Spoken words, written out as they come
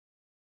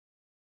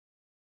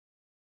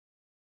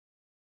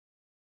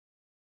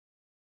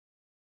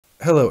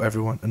Hello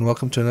everyone and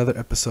welcome to another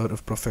episode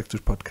of Prōfectus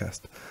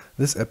podcast.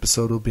 This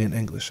episode will be in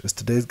English as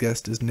today's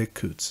guest is Nick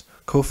Coutts,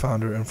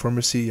 co-founder and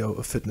former CEO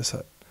of Fitness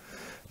Hut.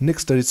 Nick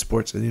studied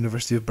sports at the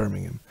University of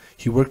Birmingham.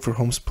 He worked for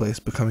Holmes,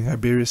 becoming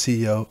Iberia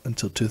CEO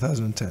until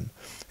 2010.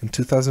 In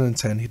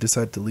 2010 he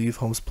decided to leave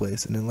Holmes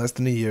and in less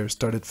than a year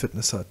started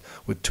Fitness Hut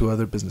with two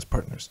other business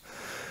partners.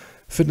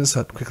 Fitness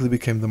Hut quickly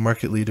became the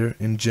market leader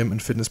in gym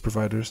and fitness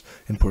providers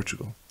in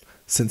Portugal.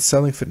 Since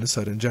selling Fitness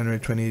Hut in January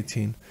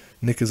 2018,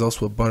 Nick is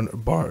also a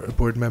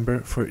board member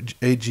for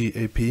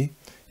AGAP,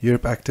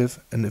 Europe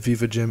Active and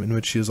Viva Gym, in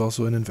which he is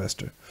also an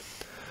investor.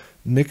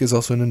 Nick is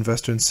also an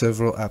investor in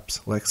several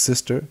apps like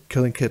Sistr,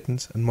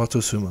 Kittens, and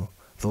Motosumo,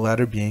 the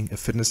latter being a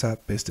fitness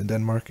app based in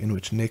Denmark in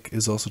which Nick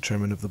is also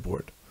chairman of the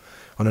board.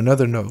 On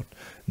another note,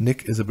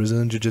 Nick is a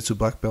Brazilian Jiu-Jitsu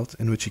black belt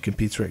in which he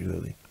competes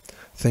regularly.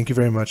 Thank you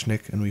very much,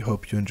 Nick, and we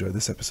hope you enjoy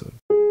this episode.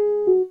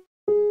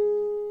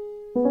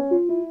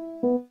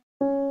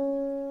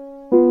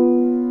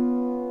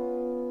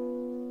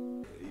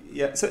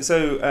 Yeah,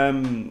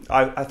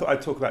 I thought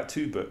I'd talk about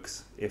two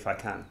books, if I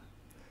can.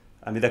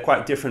 I mean, they're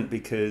quite different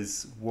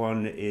because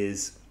one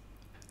is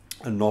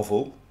a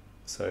novel.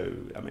 So,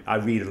 I mean, I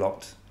read a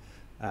lot.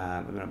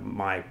 One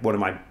of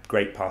my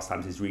great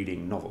pastimes is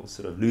reading novels,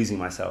 sort of losing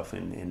myself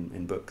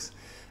in books.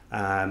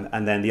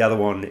 And then the other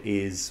one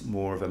is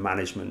more of a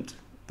management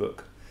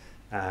book.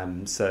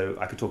 So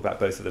I could talk about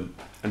both of them.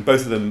 And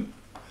both of them,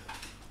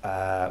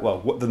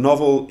 the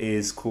novel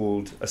is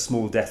called A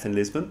Small Death in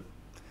Lisbon.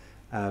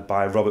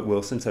 By Robert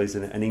Wilson, so he's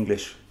an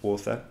English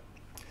author.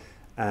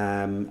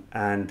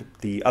 And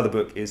the other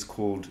book is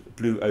called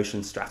Blue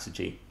Ocean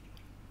Strategy,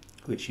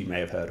 which you may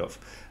have heard of,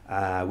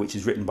 which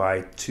is written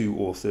by two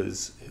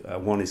authors.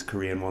 One is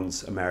Korean,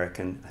 one's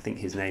American. I think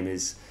his name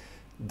is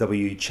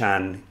W.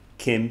 Chan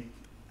Kim,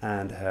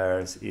 and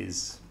hers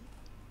is,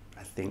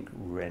 I think,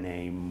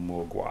 Renée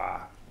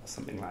Mauborgne, or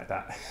something like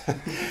that.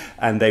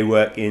 And they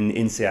work in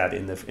INSEAD,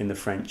 in the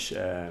French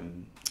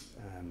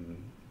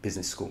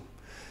business school.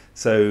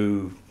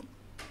 So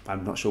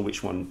I'm not sure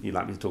which one you'd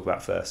like me to talk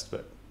about first,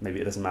 but maybe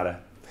it doesn't matter.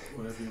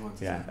 Whatever you want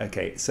to say.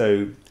 Okay.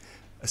 So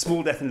A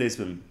Small Death in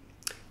Lisbon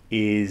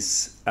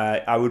is,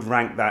 I would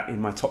rank that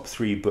in my top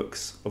 3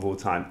 books of all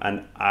time.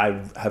 And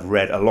I have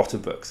read a lot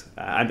of books.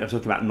 I'm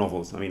talking about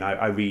novels. I mean,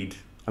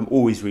 I'm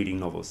always reading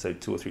novels, so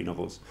 2 or 3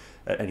 novels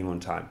at any one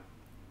time.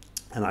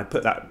 And I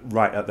put that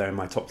right up there in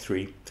my top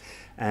 3.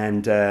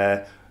 And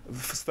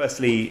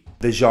firstly,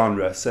 the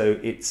genre. So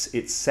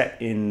it's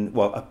set in,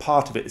 a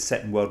part of it is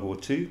set in World War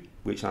II,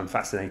 which I'm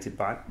fascinated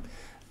by.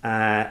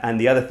 And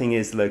the other thing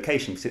is the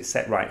location, because it's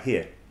set right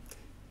here,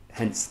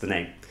 hence the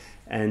name.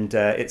 And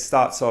it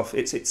starts off,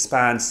 it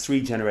spans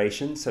 3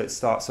 generations. So it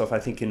starts off, I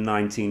think, in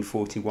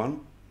 1941.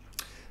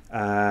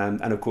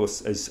 And of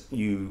course, as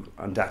you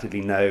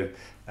undoubtedly know,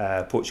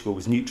 Portugal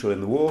was neutral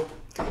in the war.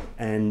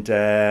 And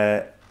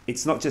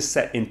it's not just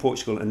set in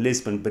Portugal and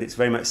Lisbon, but it's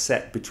very much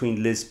set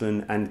between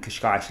Lisbon and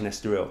Cascais and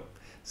Estoril.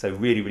 So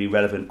really, really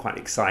relevant, quite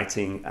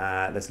exciting.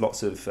 There's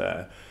lots of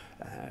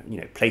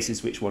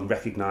places which one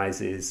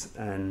recognises,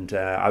 and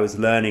I was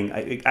learning.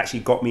 It actually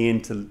got me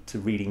into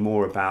reading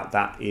more about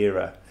that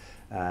era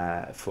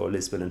for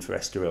Lisbon and for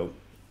Estoril.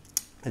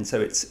 And so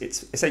it's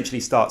essentially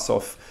starts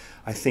off,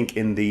 I think,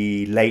 in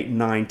the late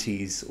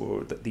 90s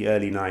or the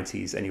early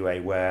 90s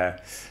anyway,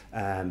 where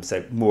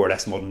so more or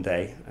less modern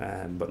day,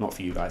 but not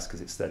for you guys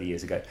because it's 30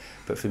 years ago,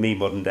 but for me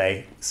modern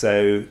day.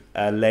 So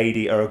a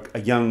lady or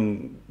a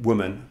young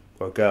woman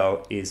or a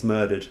girl is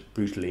murdered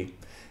brutally,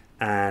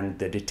 and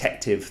the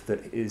detective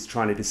that is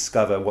trying to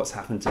discover what's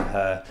happened to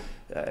her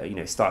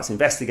starts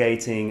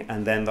investigating,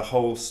 and then the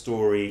whole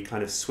story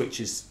kind of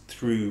switches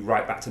through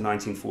right back to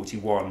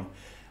 1941.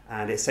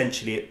 And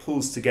essentially it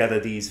pulls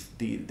together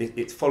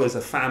it follows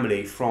a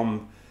family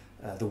from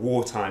the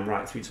wartime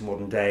right through to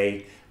modern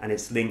day, and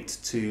it's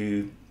linked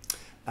to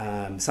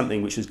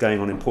something which was going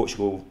on in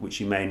Portugal, which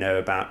you may know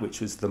about,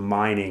 which was the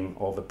mining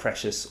of a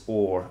precious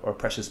ore or a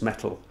precious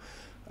metal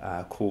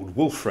called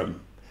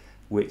wolfram,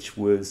 which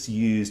was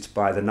used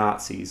by the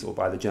Nazis or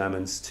by the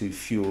Germans to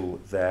fuel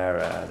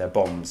their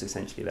bombs,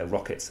 essentially their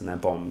rockets and their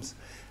bombs.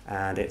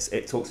 And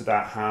it talks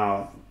about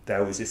how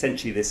there was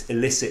essentially this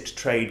illicit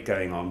trade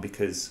going on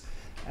because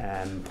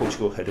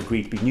Portugal had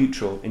agreed to be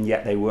neutral, and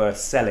yet they were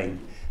selling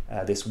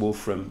this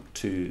wolfram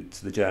to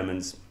the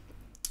Germans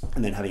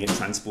and then having it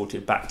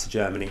transported back to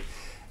Germany.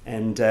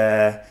 And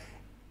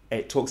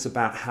it talks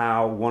about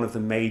how one of the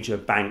major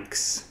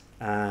banks,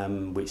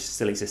 which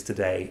still exists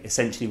today,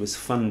 essentially was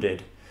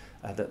founded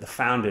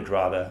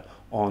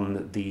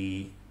on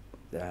the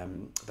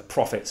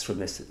profits from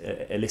this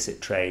illicit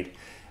trade.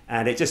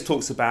 And it just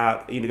talks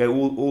about, go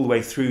all the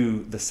way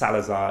through the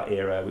Salazar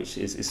era, which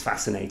is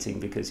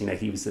fascinating because,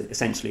 he was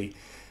essentially,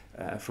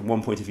 from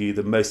one point of view,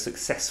 the most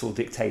successful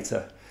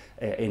dictator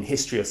in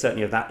history, or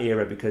certainly of that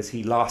era, because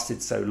he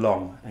lasted so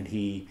long. And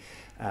he,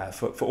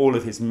 for all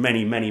of his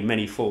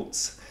many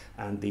faults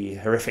and the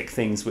horrific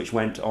things which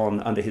went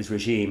on under his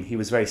regime, he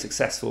was very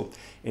successful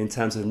in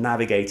terms of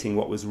navigating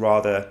what was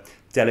rather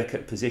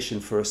delicate position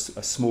for a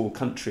small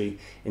country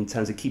in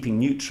terms of keeping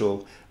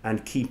neutral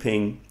and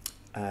keeping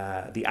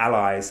the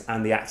Allies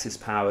and the Axis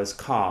powers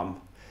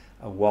calm,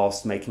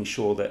 whilst making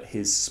sure that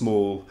his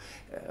small,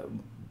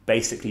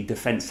 basically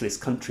defenceless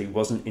country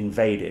wasn't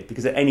invaded.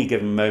 Because at any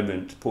given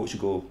moment,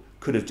 Portugal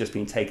could have just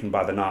been taken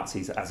by the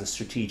Nazis as a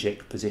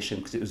strategic position,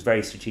 because it was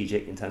very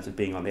strategic in terms of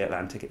being on the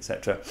Atlantic,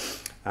 etc.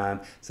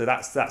 So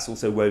that's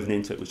also woven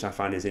into it, which I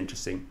find is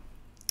interesting.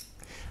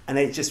 And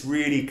it just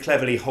really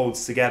cleverly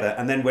holds together.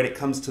 And then when it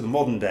comes to the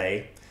modern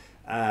day,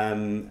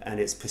 and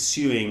it's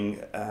pursuing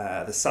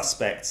the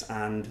suspects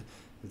and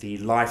the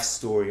life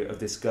story of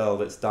this girl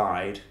that's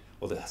died,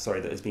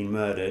 that has been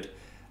murdered,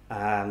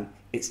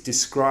 it's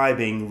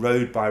describing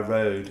road by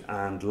road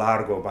and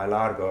largo by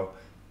largo,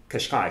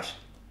 Cascais.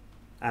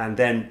 And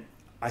then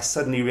I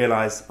suddenly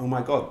realised, oh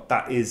my God,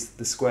 that is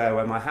the square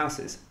where my house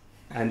is.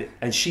 And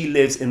she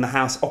lives in the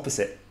house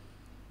opposite.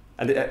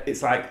 And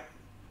it's like,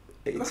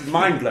 it's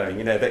mind-blowing,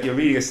 you know, that you're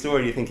reading a story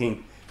and you're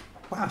thinking,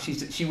 wow,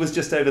 she was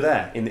just over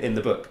there in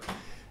the book.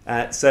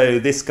 So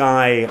this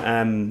guy,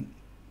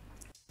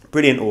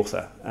 brilliant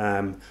author,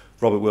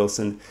 Robert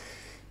Wilson,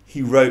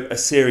 he wrote a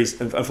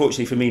series,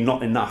 unfortunately for me,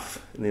 not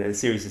enough. You know, the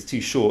series is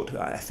too short.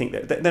 I think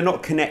that they're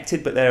not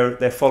connected, but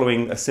they're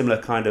following a similar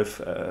kind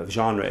of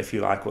genre, if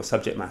you like, or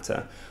subject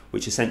matter,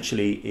 which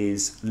essentially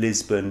is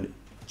Lisbon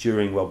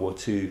during World War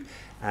II.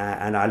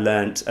 And I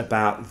learnt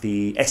about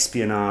the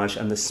espionage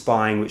and the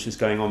spying which was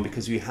going on,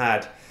 because we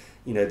had,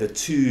 you know, the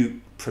two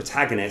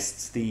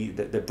protagonists, the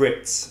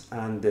Brits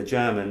and the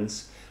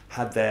Germans,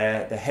 had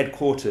their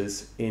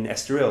headquarters in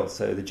Estoril.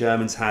 So the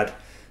Germans had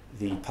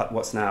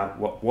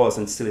what was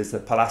and still is the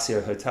Palacio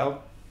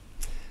Hotel,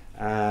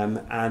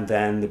 and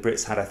then the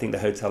Brits had, I think, the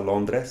Hotel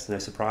Londres, no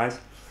surprise.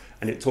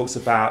 And it talks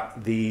about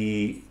how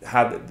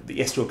the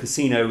Estoril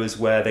Casino was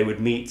where they would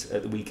meet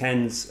at the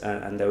weekends,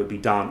 and there would be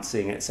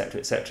dancing,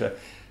 etc., etc.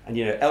 And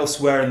you know,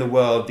 elsewhere in the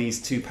world,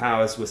 these two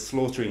powers were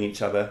slaughtering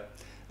each other,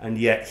 and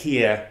yet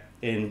here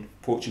in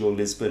Portugal,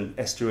 Lisbon,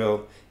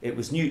 Estoril, it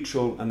was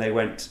neutral, and they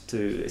went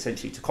to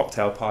essentially to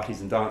cocktail parties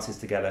and dances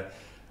together.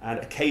 And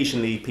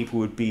occasionally people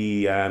would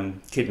be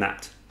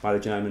kidnapped by the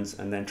Germans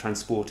and then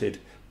transported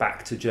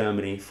back to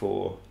Germany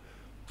for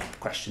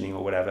questioning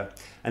or whatever.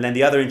 And then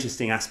the other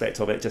interesting aspect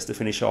of it, just to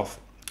finish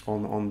off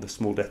on the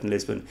small death in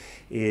Lisbon,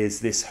 is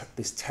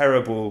this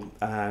terrible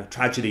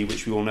tragedy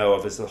which we all know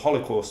of as the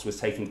Holocaust was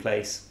taking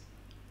place.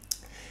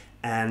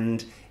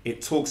 And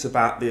it talks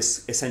about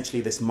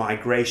essentially this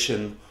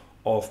migration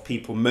of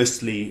people,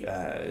 mostly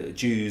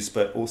Jews,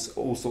 but also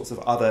all sorts of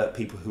other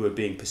people who were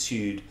being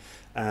pursued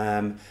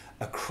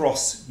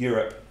across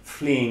Europe,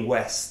 fleeing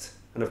west.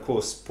 And of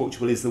course,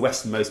 Portugal is the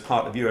westernmost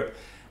part of Europe.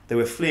 They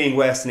were fleeing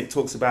west, and it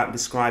talks about and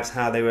describes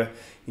how they were,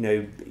 you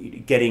know,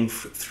 getting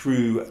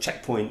through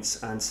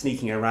checkpoints and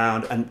sneaking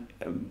around, and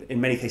in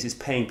many cases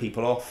paying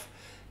people off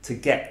to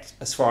get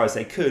as far as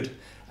they could.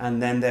 And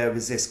then there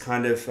was this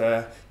kind of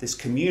this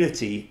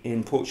community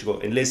in Portugal,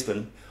 in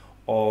Lisbon,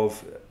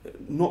 of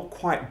not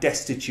quite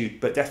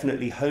destitute, but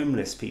definitely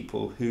homeless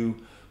people who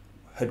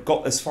had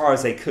got as far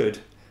as they could,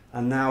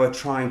 and now are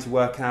trying to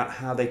work out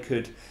how they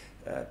could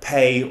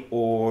pay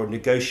or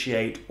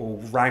negotiate or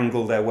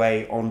wrangle their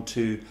way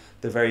onto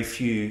the very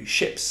few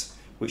ships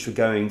which were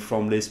going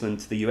from Lisbon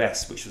to the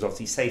US, which was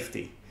obviously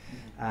safety.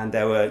 And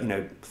there were, you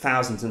know,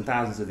 thousands and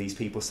thousands of these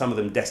people, some of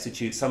them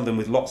destitute, some of them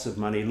with lots of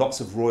money,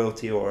 lots of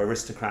royalty or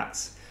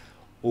aristocrats,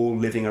 all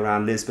living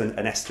around Lisbon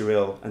and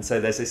Estoril. And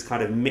so there's this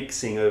kind of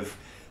mixing of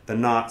the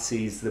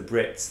Nazis, the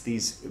Brits,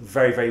 these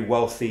very, very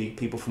wealthy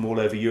people from all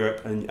over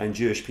Europe, and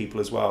Jewish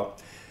people as well,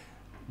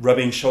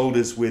 rubbing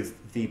shoulders with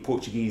the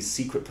Portuguese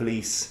secret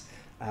police,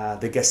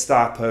 the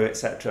Gestapo,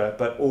 etc.,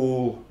 but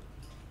all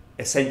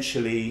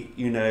essentially,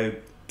 you know,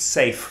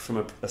 safe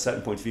from a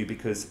certain point of view,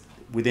 because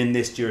within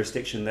this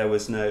jurisdiction there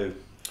was no,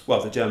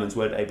 well, the Germans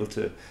weren't able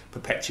to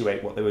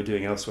perpetuate what they were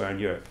doing elsewhere in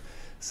Europe.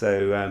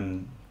 So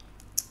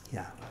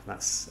yeah,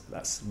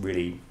 that's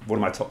really one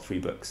of my top 3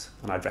 books,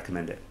 and I'd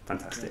recommend it.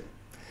 Fantastic.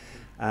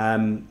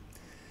 And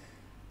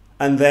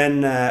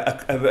then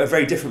a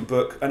very different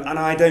book, and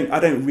I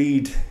don't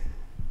read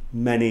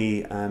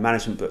many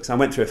management books. I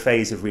went through a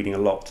phase of reading a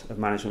lot of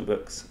management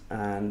books,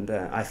 and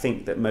I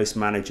think that most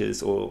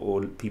managers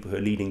or people who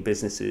are leading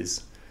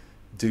businesses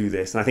do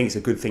this, and I think it's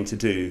a good thing to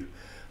do.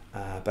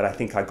 But I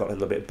think I got a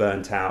little bit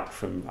burnt out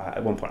from,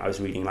 at one point I was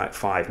reading like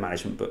 5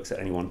 management books at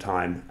any one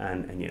time,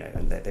 and you know,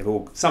 and they've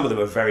all, some of them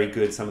are very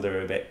good, some of them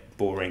are a bit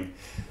boring.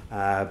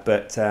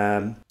 But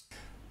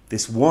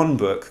this one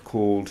book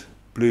called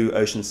Blue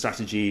Ocean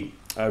Strategy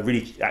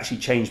really actually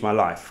changed my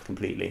life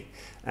completely.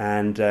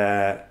 And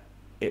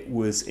it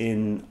was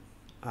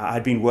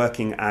I'd been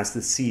working as the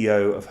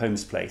CEO of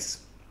Holmes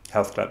Place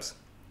health clubs,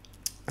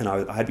 and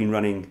I had been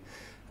running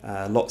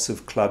lots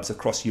of clubs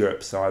across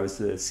Europe. So I was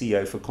the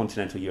CEO for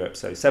continental Europe,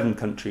 so 7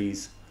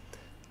 countries,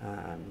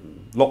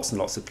 lots and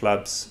lots of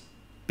clubs,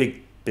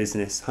 big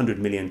business, 100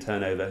 million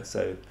turnover.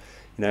 So, you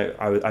know,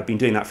 I'd been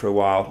doing that for a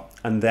while,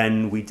 and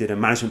then we did a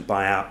management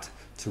buyout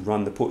to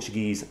run the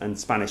Portuguese and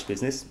Spanish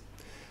business.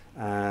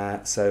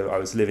 So I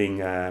was living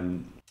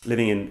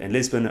in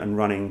Lisbon and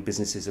running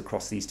businesses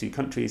across these 2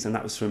 countries, and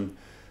that was from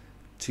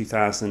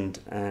 2000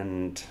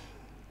 and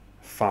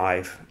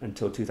 2005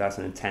 until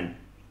 2010.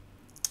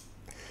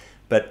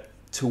 But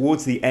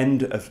towards the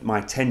end of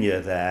my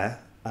tenure there,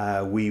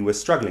 we were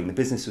struggling. The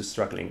business was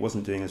struggling,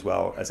 wasn't doing as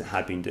well as it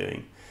had been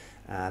doing.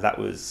 That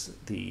was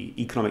the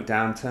economic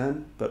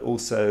downturn, but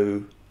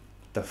also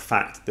the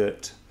fact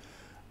that,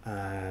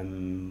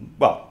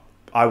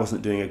 I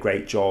wasn't doing a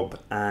great job,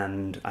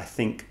 and I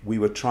think we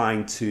were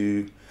trying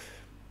to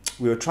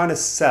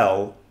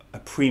sell a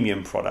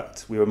premium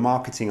product. We were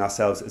marketing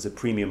ourselves as a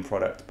premium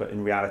product, but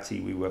in reality,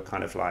 we were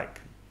kind of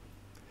like,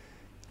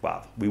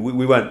 we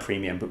weren't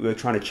premium, but we were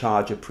trying to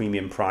charge a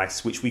premium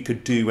price, which we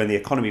could do when the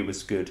economy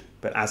was good.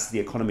 But as the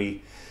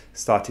economy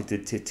started to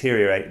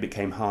deteriorate, it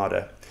became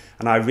harder.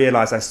 And I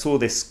realized I saw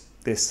this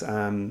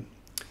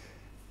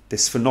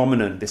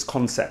phenomenon, this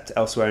concept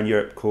elsewhere in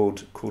Europe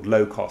called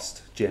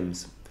low-cost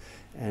gyms.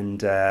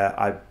 And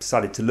I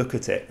started to look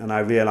at it, and I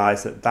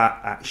realized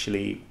that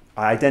actually,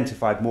 I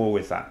identified more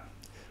with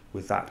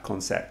that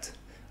concept.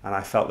 And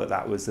I felt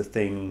that was the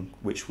thing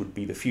which would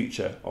be the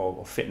future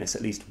of fitness,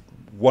 at least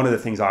one of the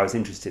things I was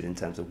interested in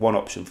terms of one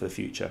option for the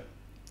future.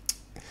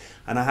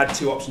 And I had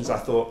two options. I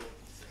thought,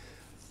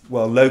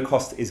 well, low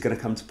cost is going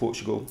to come to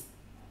Portugal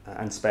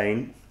and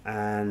Spain,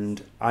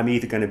 and I'm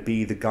either going to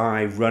be the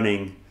guy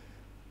running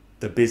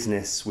the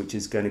business which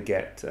is going to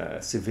get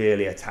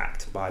severely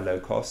attacked by low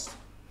cost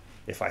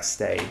if I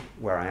stay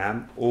where I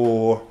am,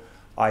 or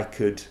I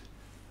could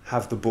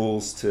have the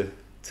balls to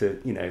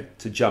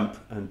jump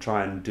and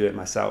try and do it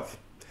myself.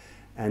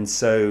 And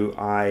so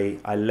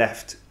I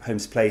left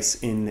Holmes Place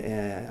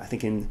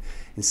in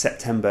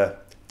September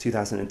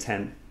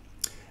 2010,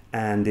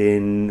 and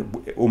in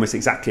almost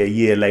exactly a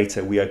year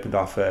later we opened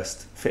our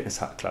first Fitness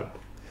Hut club.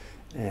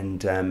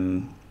 And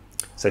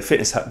so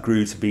Fitness Hut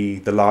grew to be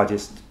the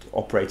largest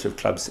operator of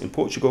clubs in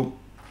Portugal,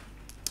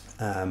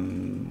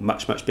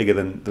 much bigger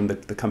than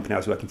the company I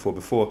was working for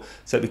before.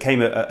 So it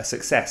became a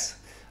success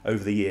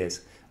over the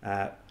years.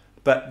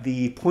 But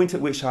the point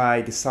at which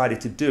I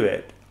decided to do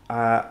it,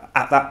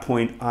 at that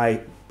point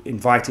I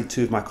invited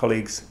two of my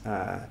colleagues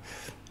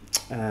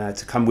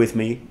to come with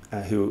me,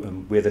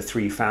 who we're the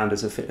three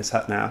founders of Fitness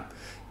Hut now,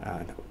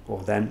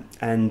 or then.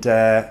 And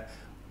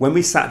when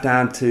we sat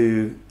down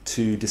to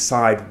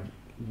decide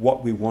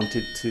what we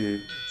wanted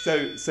to,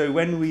 so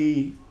when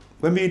we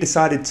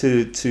decided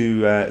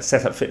to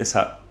set up Fitness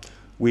Hut,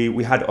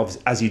 we had,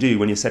 as you do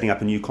when you're setting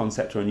up a new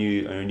concept or a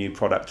new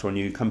product or a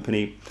new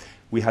company,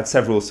 we had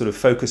several sort of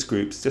focus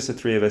groups, just the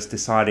three of us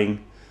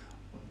deciding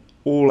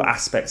all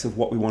aspects of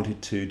what we wanted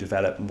to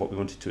develop and what we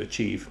wanted to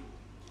achieve.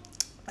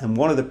 And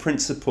one of the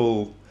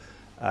principal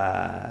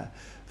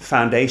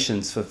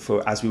foundations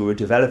for as we were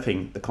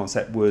developing the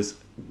concept was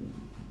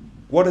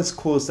what has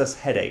caused us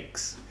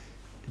headaches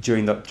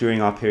during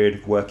our period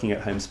of working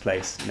at Holmes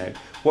Place.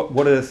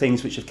 What are the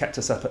things which have kept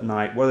us up at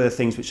night? What are the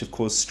things which have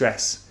caused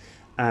stress?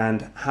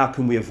 And how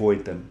can we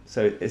avoid them?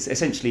 So it's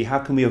essentially, how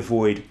can we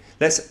avoid,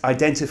 let's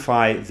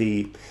identify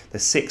the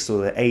 6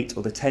 or the 8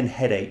 or the 10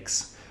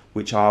 headaches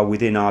which are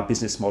within our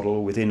business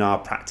model, within our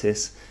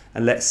practice,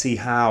 and let's see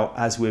how,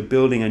 as we're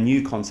building a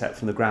new concept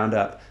from the ground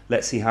up,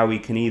 let's see how we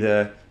can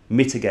either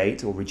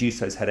mitigate or reduce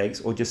those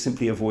headaches or just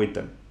simply avoid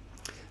them.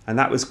 And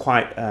that was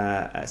quite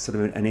a sort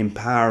of an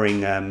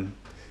empowering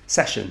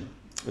session.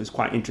 It was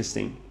quite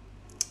interesting.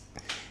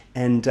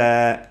 And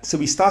so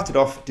we started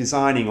off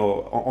designing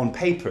or on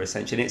paper,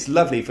 essentially. And it's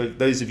lovely for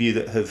those of you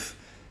that have,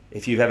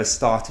 if you've ever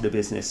started a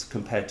business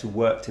compared to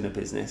worked in a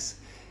business,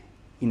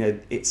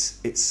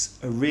 it's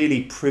a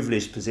really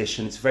privileged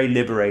position. It's very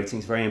liberating.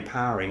 It's very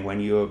empowering when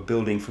you're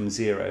building from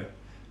zero,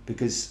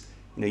 because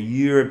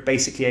you're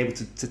basically able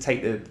to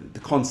take the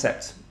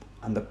concept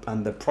and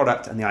the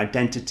product and the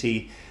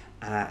identity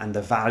and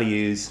the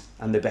values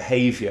and the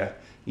behavior.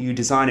 You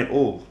design it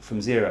all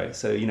from zero.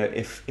 So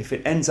if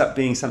it ends up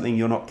being something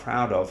you're not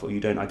proud of or you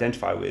don't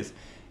identify with,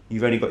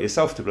 you've only got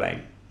yourself to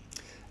blame,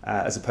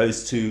 as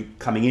opposed to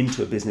coming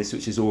into a business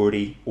which is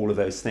already all of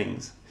those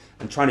things.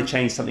 And trying to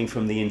change something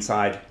from the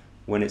inside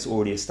when it's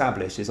already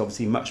established is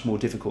obviously much more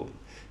difficult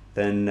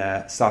than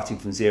starting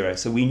from zero.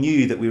 So we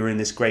knew that we were in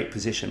this great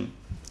position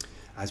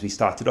as we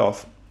started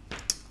off,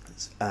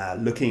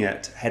 looking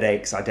at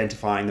headaches,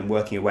 identifying them,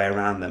 working our way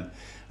around them.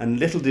 And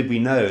little did we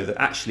know that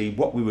actually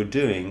what we were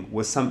doing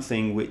was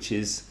something which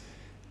is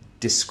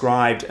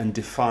described and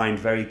defined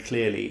very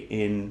clearly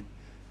in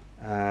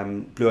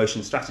Blue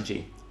Ocean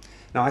Strategy.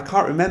 Now, I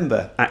can't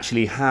remember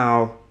actually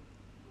how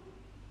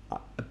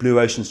Blue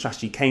Ocean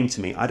Strategy came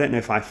to me. I don't know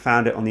if I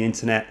found it on the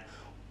internet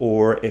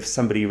or if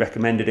somebody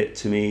recommended it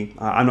to me.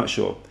 I'm not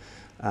sure.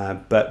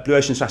 But Blue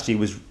Ocean Strategy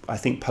was, I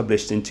think,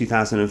 published in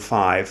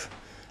 2005,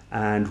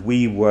 and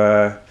we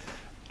were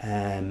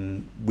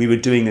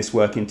doing this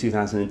work in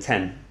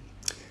 2010.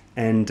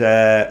 And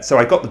so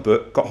I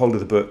got hold of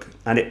the book,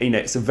 and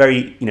it's a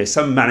very,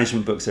 some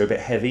management books are a bit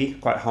heavy,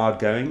 quite hard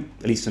going,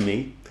 at least for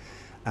me.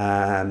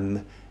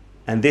 And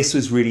this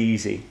was really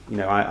easy.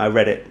 I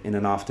read it in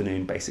an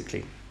afternoon,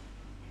 basically.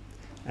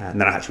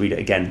 And then I had to read it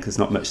again because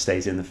not much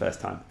stays in the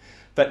first time.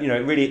 But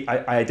really,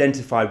 I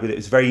identified with it. It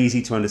was very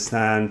easy to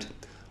understand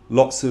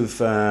lots of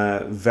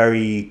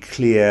very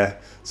clear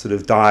sort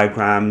of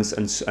diagrams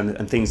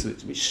and things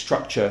which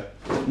structure.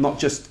 It's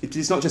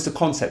not just a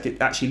concept.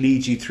 It actually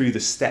leads you through the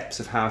steps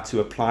of how to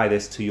apply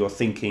this to your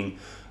thinking,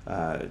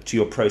 to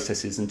your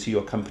processes, and to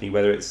your company,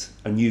 whether it's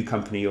a new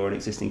company or an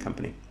existing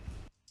company.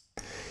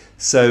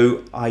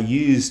 So I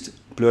used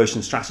Blue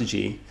Ocean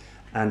Strategy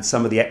and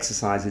some of the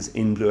exercises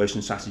in Blue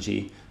Ocean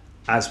Strategy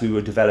as we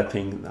were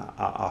developing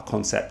our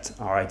concept,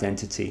 our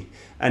identity.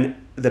 And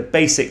the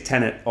basic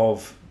tenet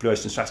of Blue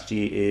Ocean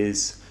Strategy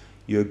is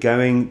you're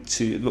going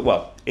to,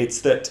 well,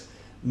 it's that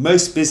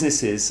most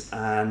businesses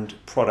and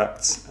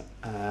products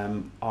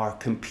are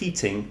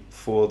competing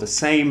for the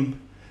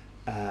same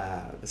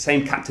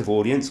captive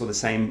audience or the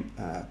same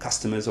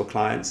customers or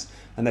clients,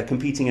 and they're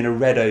competing in a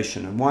red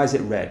ocean. And why is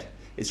it red?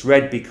 It's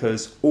red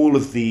because all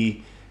of the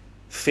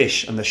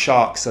fish and the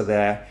sharks are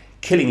there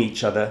killing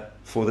each other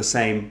for the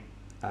same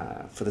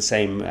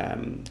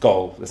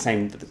goal, the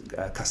same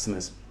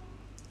customers.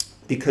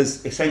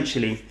 Because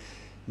essentially,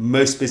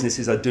 most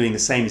businesses are doing the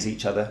same as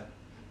each other,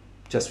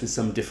 just with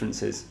some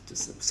differences.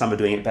 Some are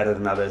doing it better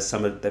than others.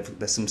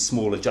 There's some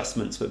small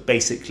adjustments, but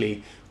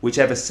basically,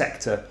 whichever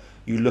sector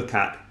you look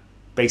at,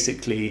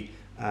 basically,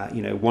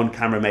 one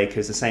camera maker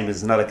is the same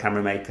as another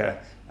camera maker,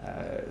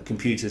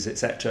 computers,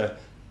 etc.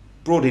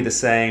 Broadly the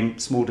same,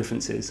 small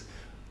differences.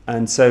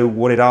 And so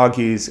what it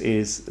argues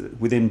is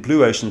within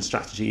Blue Ocean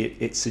Strategy,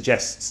 it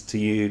suggests to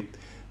you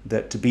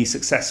that to be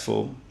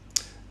successful,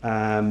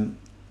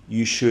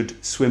 you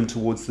should swim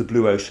towards the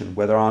blue ocean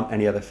where there aren't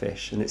any other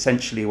fish. And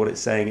essentially what it's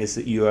saying is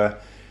that you're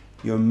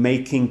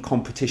making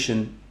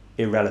competition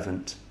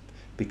irrelevant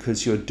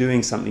because you're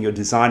doing something, you're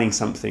designing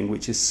something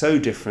which is so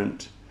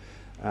different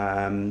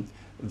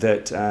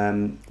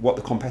that what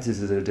the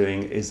competitors are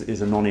doing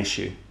is a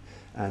non-issue.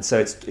 And so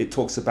it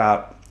talks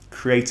about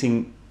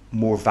creating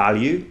more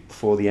value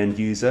for the end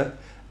user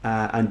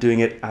and doing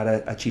it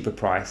at a cheaper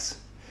price.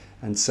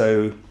 And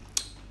so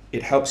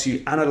it helps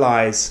you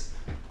analyze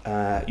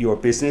your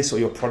business or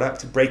your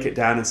product, break it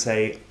down and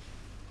say,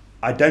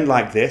 I don't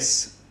like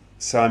this,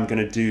 so I'm going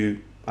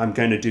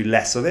to do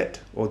less of it,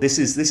 or this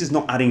is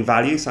not adding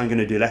value, so I'm going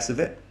to do less of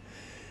it.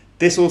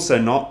 This also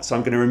not, so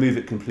I'm going to remove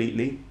it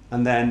completely.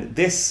 And then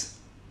this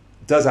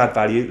does add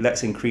value,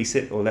 let's increase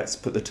it, or let's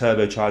put the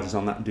turbochargers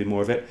on that and do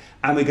more of it.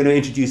 And we're going to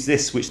introduce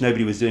this, which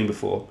nobody was doing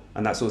before,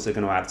 and that's also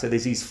going to add. So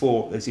there's these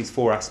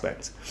four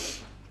aspects.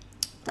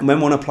 And when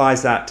one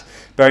applies that,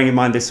 bearing in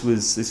mind this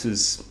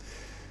was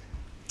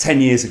 10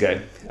 years ago,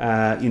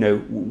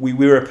 we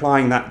were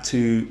applying that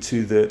to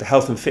the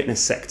health and fitness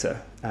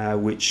sector,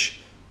 which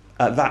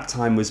at that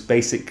time was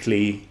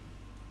basically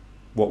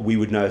what we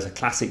would know as a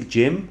classic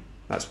gym.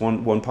 That's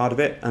one part of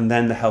it, and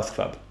then the health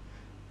club.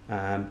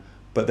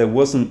 But there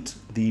wasn't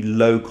the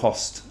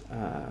low-cost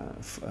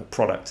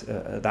product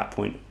at that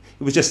point.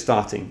 It was just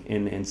starting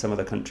in some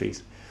other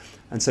countries.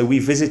 And so we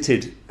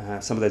visited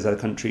some of those other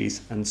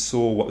countries and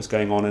saw what was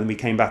going on, and we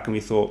came back and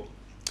we thought,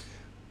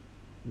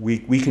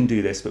 we can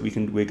do this, but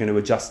we're going to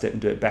adjust it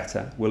and do it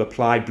better. We'll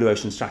apply Blue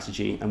Ocean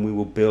Strategy, and we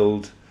will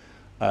build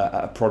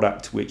a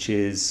product which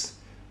is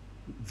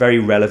very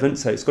relevant.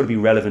 So it's got to be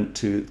relevant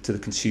to the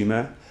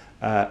consumer,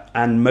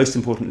 and most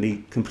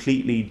importantly,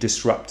 completely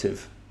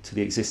disruptive to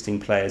the existing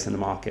players in the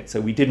market. So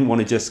we didn't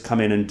want to just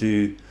come in and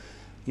do,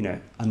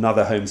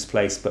 another Holmes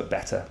place, but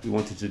better. We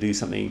wanted to do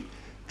something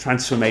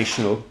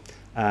transformational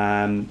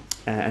and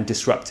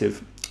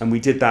disruptive. And we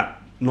did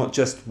that not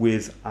just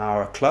with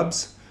our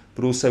clubs,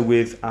 but also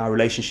with our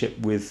relationship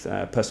with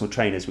personal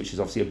trainers, which is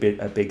obviously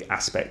a big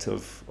aspect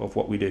of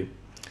what we do.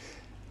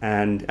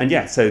 And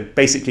yeah, so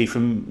basically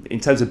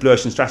in terms of Blue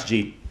Ocean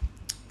Strategy,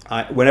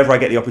 whenever I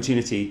get the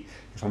opportunity,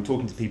 if I'm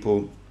talking to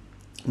people,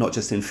 not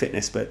just in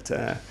fitness, but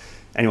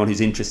anyone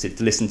who's interested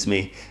to listen to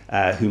me,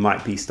 who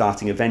might be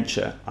starting a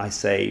venture, I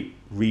say,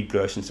 read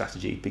Blue Ocean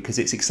Strategy, because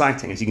it's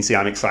exciting. As you can see,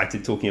 I'm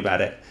excited talking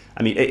about it.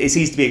 I mean, it's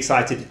easy to be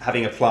excited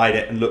having applied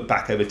it and look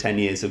back over 10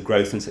 years of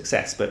growth and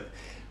success. But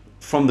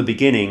from the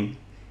beginning,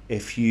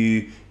 if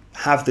you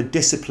have the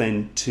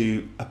discipline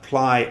to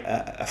apply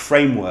a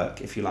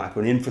framework, if you like,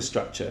 or an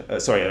infrastructure, or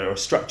a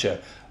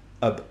structure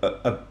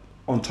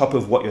on top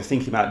of what you're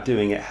thinking about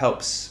doing, it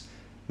helps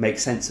make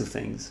sense of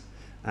things.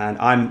 And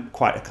I'm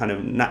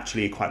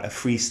naturally quite a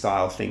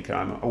freestyle thinker.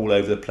 I'm all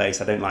over the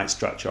place. I don't like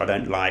structure. I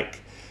don't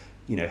like,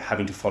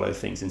 having to follow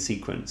things in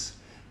sequence.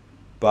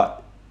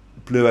 But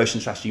Blue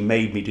Ocean Strategy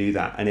made me do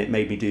that, and it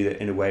made me do it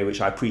in a way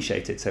which I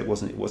appreciated. So it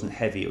wasn't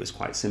heavy. It was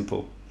quite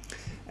simple,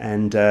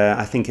 and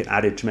I think it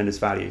added tremendous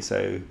value.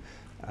 So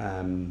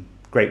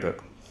great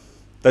book.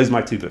 Those are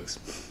my two books.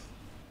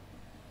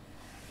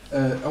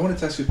 I wanted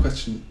to ask you a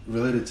question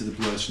related to the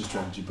Blue Ocean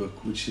Strategy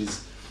book, which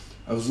is,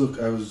 I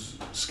was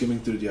skimming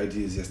through the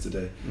ideas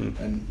yesterday,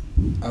 and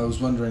I was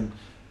wondering,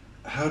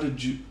 how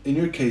did you? In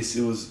your case,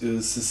 it was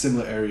a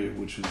similar area,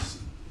 which was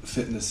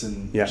fitness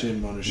and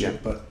gym ownership. Yeah.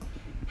 But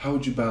how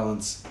would you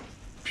balance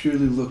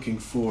purely looking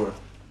for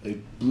a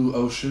blue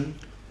ocean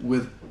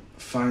with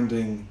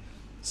finding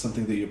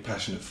something that you're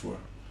passionate for?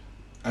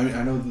 I mean,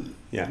 I know.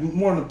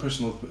 More on a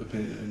personal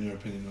opinion, in your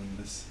opinion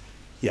on this.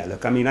 Yeah,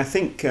 look, I mean, I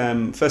think,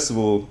 first of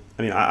all,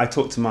 I mean, I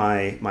talk to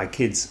my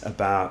kids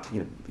about,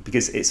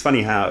 because it's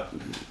funny how,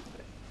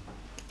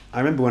 I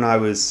remember when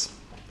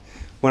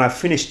I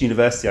finished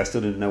university, I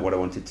still didn't know what I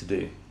wanted to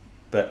do.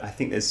 But I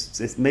think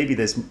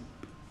there's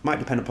might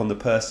depend upon the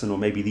person, or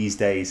maybe these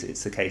days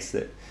it's the case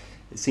that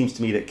it seems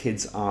to me that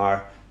kids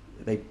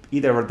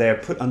they're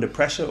put under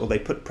pressure, or they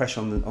put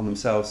pressure on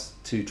themselves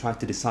to try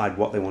to decide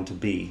what they want to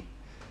be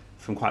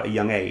from quite a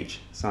young age.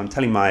 So I'm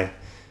telling my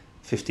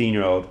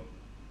 15-year-old,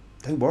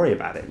 don't worry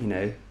about it,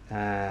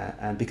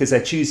 and because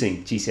they're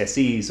choosing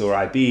GCSEs or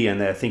IB, and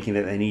they're thinking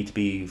that they need to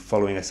be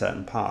following a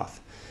certain path,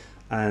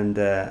 and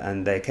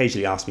they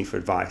occasionally ask me for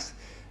advice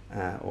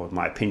or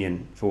my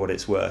opinion for what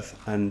it's worth.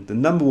 And the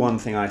number one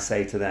thing I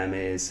say to them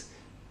is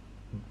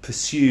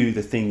pursue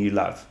the thing you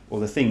love,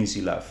 or the things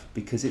you love,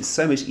 because it's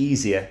so much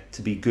easier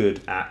to be good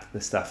at the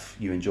stuff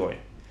you enjoy.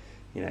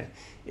 I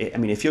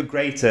mean, if you're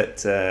great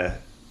at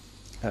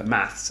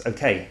maths,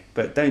 okay,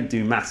 but don't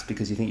do maths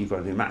because you think you've got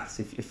to do maths.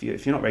 If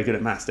you're not very good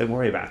at maths, don't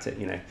worry about it.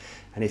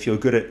 And if you're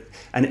good at,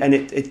 and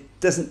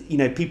it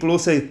doesn't, people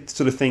also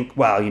sort of think,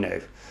 well,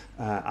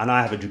 and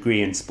I have a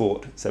degree in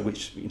sport, so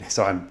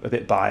I'm a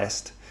bit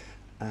biased,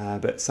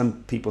 but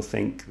some people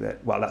think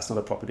that, well, that's not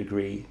a proper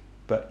degree.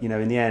 But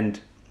in the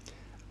end,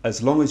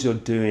 as long as you're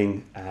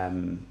doing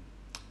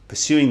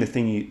pursuing the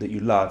thing that you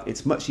love,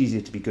 it's much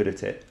easier to be good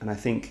at it. And I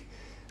think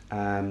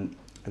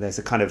there's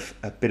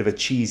a bit of a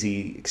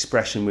cheesy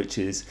expression, which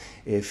is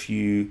if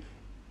you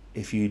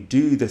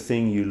do the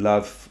thing you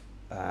love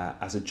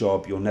as a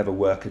job, you'll never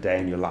work a day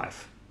in your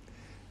life.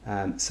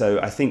 So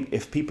I think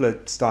if people are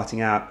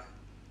starting out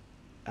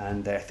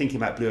and they're thinking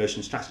about blue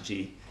ocean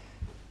strategy,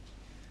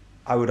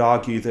 I would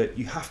argue that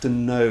you have to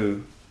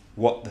know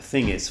what the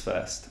thing is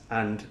first.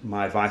 And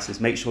my advice is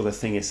make sure the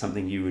thing is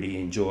something you really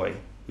enjoy,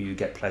 or you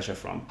get pleasure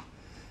from,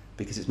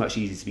 because it's much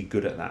easier to be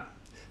good at that.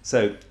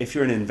 So if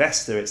you're an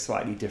investor, it's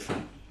slightly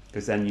different,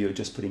 because then you're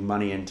just putting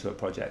money into a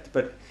project.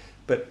 But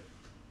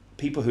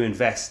people who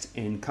invest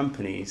in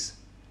companies,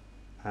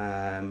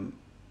 they're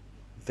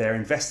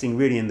investing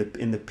really in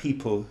the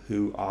people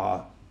who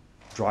are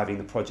driving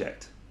the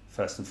project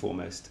first and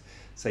foremost.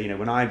 So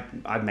when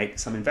I make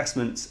some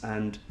investments,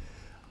 and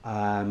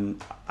I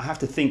have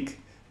to think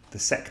the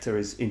sector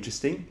is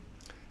interesting.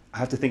 I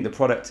have to think the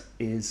product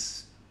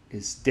is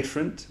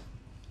different.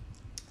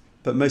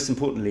 But most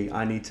importantly,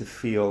 I need to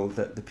feel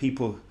that the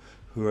people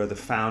who are the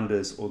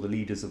founders or the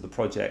leaders of the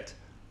project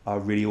are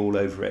really all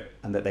over it,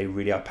 and that they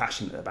really are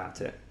passionate about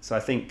it. So I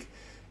think,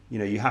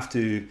 you have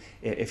to,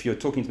 if you're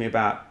talking to me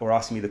about, or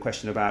asking me the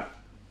question about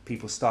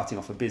people starting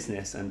off a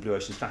business and blue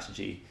ocean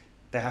strategy,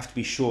 they have to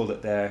be sure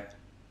that they're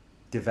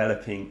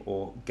developing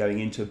or going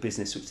into a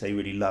business which they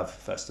really love,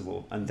 first of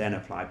all, and then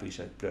apply blue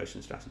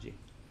ocean strategy.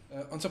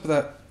 On top of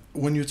that,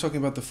 when you're talking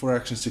about the 4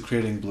 actions to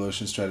creating blue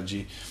ocean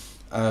strategy,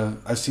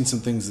 I've seen some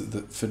things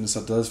that Fitness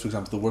Hut does. For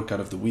example, the workout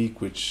of the week,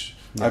 which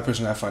I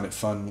find it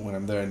fun when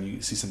I'm there and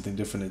you see something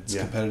different. It's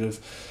competitive,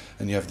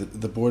 and you have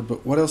the board.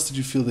 But what else did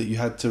you feel that you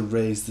had to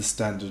raise the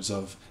standards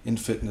of in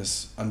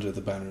fitness under the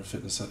banner of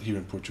Fitness Hut here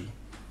in Portugal?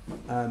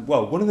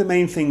 Well, one of the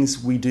main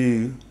things we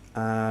do,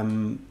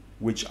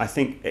 which I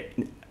think,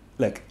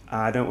 look,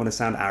 I don't want to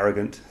sound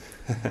arrogant,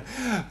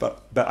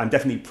 but I'm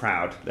definitely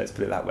proud, let's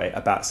put it that way,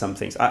 about some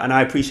things. And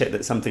I appreciate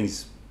that some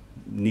things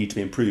need to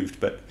be improved,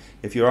 but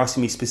if you're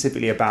asking me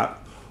specifically about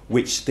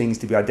which things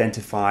do we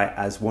identify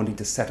as wanting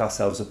to set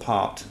ourselves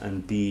apart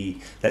and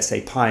be, let's say,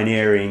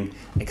 pioneering,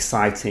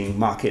 exciting,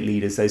 market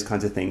leaders, those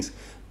kinds of things,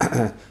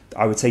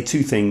 I would say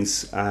 2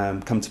 things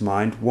come to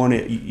mind. One,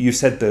 you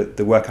said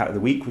the workout of the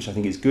week, which I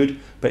think is good,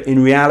 but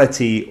in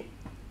reality,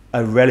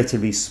 a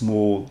relatively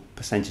small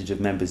percentage of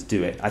members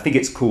do it. I think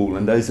it's cool,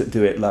 and those that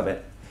do it love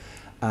it.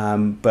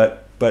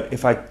 But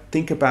if I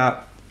think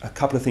about a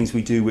couple of things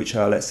we do, which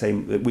are, let's say,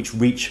 which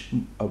reach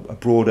a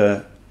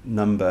broader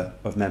number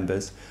of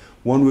members,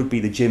 one would be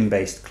the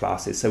gym-based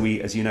classes. So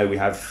we, as you know, we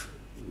have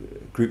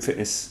group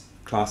fitness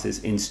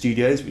classes in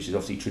studios, which is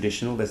obviously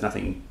traditional. There's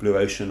nothing blue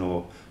ocean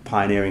or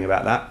pioneering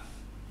about that.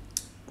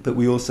 But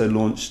we also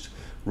launched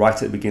right at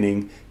the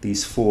beginning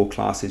these 4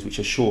 classes, which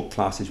are short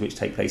classes which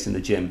take place in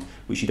the gym,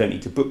 which you don't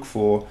need to book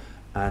for.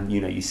 And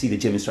you see the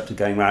gym instructor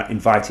going around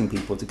inviting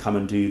people to come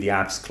and do the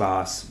abs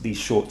class, these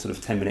short sort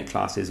of 10-minute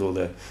classes, or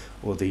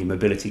the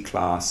mobility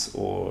class,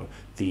 or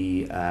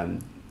the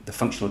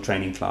functional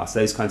training class,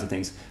 those kinds of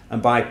things.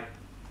 And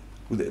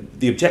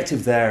the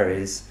objective there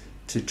is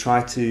to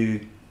try to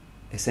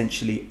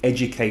essentially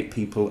educate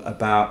people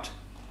about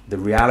the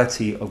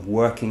reality of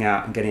working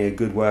out and getting a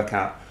good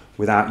workout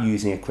without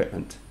using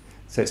equipment.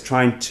 So it's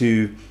trying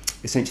to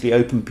essentially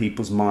open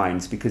people's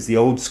minds, because the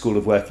old school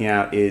of working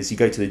out is you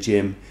go to the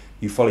gym,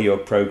 you follow your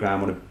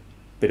program on a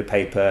bit of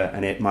paper,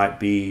 and it might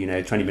be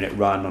 20-minute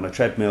run on a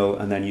treadmill,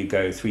 and then you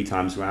go 3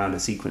 times around a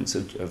sequence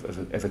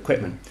of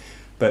equipment.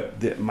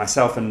 But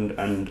myself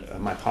and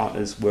my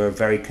partners were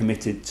very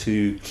committed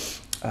to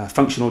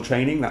functional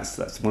training.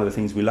 That's one of the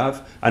things we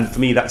love. And for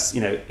me, that's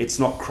it's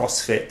not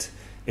CrossFit,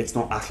 it's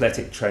not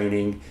athletic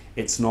training,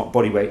 it's not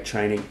bodyweight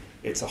training.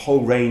 It's a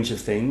whole range of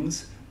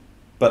things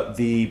but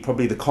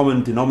probably the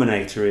common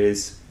denominator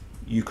is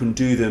you can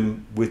do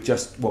them with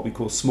just what we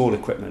call small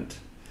equipment.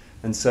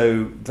 And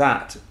so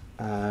that,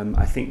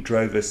 I think,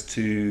 drove us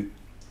to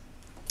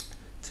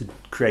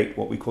create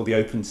what we call the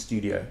open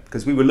studio,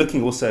 because we were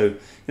looking also,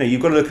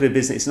 you've got to look at a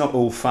business, it's not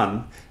all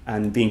fun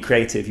and being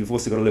creative, you've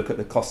also got to look at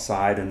the cost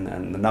side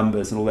and the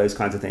numbers and all those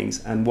kinds of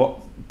things. And what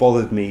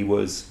bothered me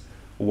was,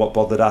 or what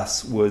bothered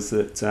us was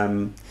that,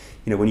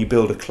 when you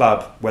build a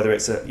club, whether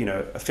it's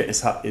a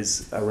fitness hut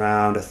is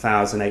around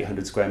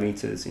 1,800 square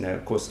meters,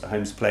 of course a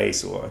Holmes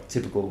place or a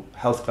typical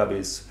health club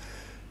is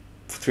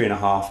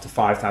 3,500 to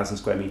 5,000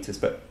 square meters,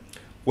 but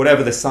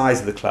whatever the size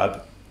of the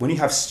club, when you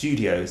have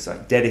studios,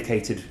 like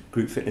dedicated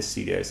group fitness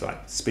studios, like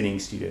spinning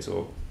studios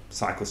or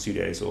cycle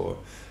studios or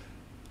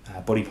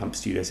body pump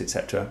studios,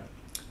 etc.,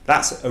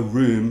 that's a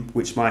room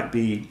which might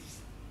be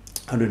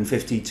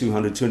 150,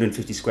 200,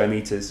 250 square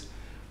meters,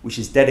 which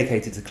is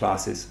dedicated to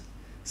classes.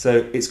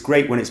 So it's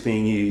great when it's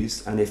being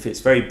used, and if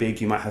it's very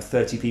big, you might have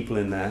 30 people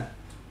in there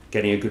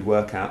getting a good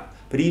workout.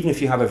 But even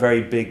if you have a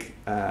very big,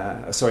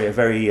 a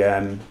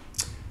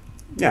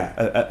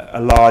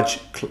large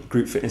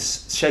group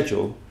fitness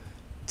schedule,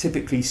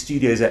 typically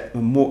studios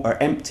are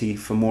empty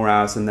for more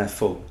hours than they're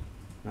full,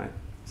 right?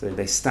 So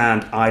they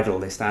stand idle,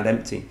 they stand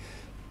empty.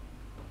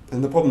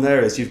 And the problem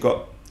there is you've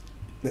got,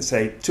 let's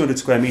say, 200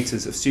 square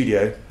meters of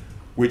studio,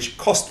 which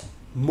cost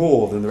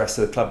more than the rest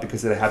of the club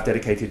because they have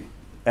dedicated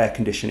air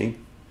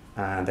conditioning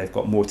and they've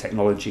got more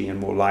technology and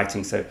more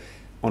lighting. So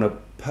on a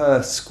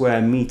per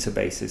square meter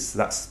basis,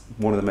 that's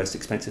one of the most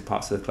expensive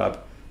parts of the club,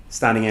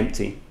 standing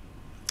empty.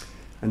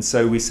 And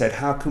so we said,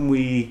 how can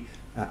we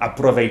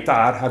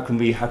aproveitar, how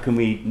can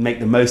we make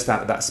the most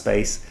out of that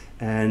space?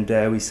 And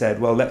we said,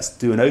 well, let's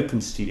do an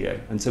open studio.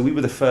 And so we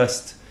were the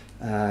first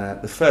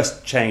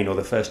chain or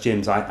the first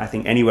gyms, I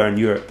think, anywhere in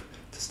Europe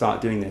to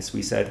start doing this.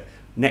 We said,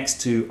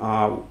 next to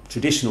our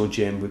traditional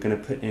gym, we're going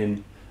to put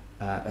in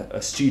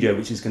a studio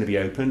which is going to be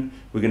open.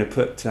 We're going to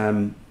put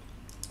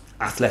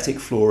athletic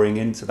flooring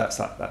in, so that's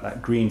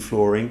that green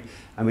flooring,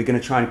 and we're going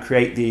to try and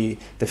create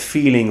the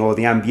feeling or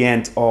the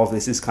ambient of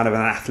this is kind of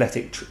an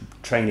athletic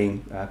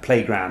training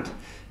playground,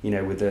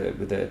 with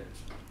the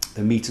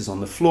meters on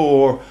the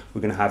floor.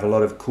 We're going to have a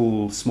lot of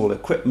cool small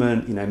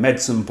equipment,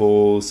 medicine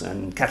balls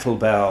and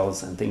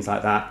kettlebells and things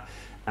like that.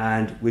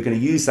 And we're going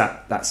to use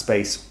that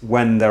space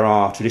when there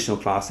are traditional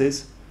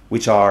classes,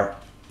 which are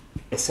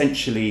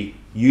essentially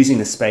using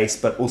the space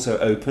but also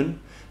open.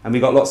 And we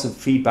got lots of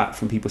feedback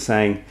from people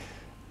saying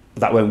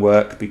that won't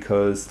work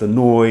because the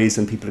noise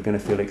and people are going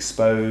to feel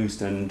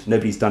exposed and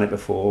nobody's done it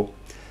before.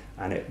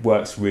 And it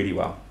works really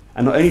well.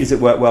 And not only does it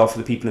work well for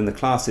the people in the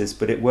classes,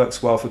 but it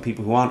works well for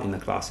people who aren't in the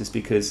classes,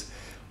 because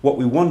what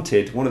we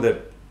wanted, one of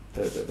the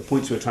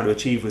points we were trying to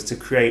achieve was to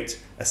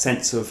create a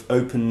sense of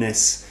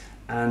openness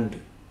and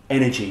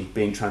energy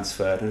being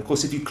transferred. And of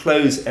course, if you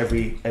close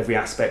every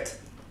aspect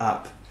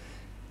up,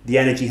 the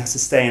energy has to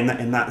stay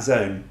in that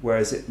zone.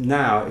 Whereas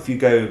now, if you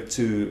go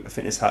to a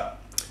fitness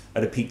hut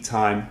at a peak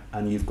time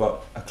and you've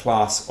got a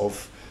class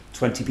of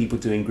 20 people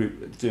doing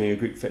a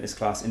group fitness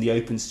class in the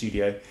open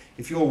studio,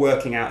 if you're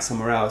working out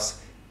somewhere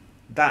else,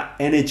 that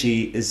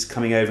energy is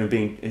coming over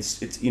and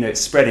it's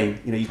spreading.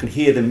 You can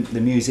hear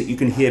the music, you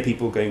can hear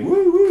people going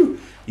woo woo,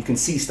 you can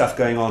see stuff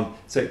going on.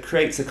 So it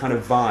creates a kind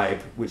of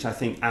vibe which I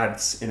think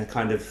adds in a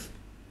kind of,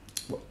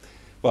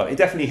 well, it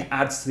definitely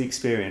adds to the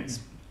experience.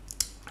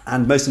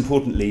 And most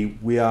importantly,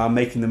 we are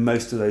making the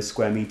most of those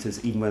square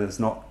meters even when there's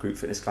not group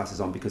fitness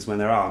classes on, because when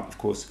there are, of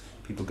course,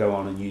 people go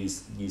on and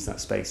use that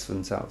space for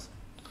themselves.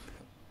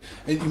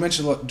 And you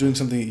mentioned a lot doing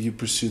something that you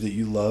pursue that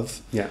you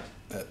love. Yeah.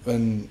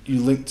 And you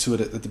linked to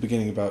it at the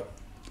beginning about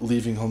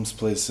leaving Holmes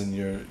Place and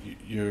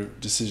your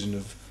decision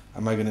of,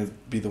 am I going to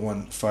be the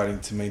one fighting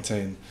to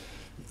maintain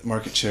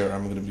market share, or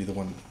am I going to be the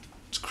one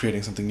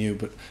creating something new?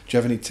 But do you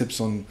have any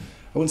tips on,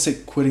 I wouldn't say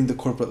quitting the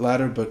corporate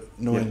ladder, but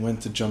knowing when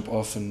to jump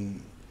off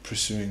and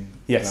pursuing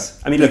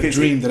that, look,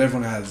 dream that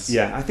everyone has?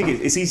 Yeah, I think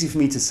it's easy for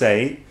me to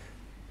say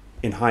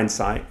in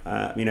hindsight.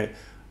 I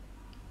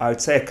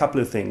would say a couple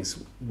of things.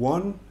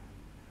 One,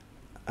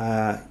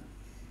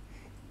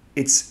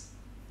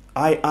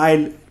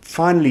 I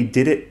finally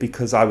did it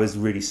because I was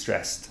really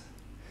stressed,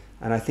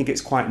 and I think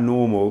it's quite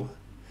normal.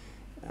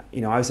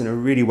 I was in a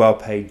really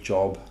well-paid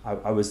job.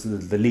 I was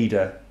the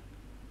leader,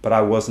 but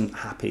I wasn't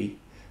happy,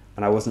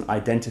 and I wasn't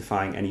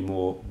identifying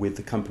anymore with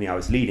the company I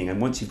was leading.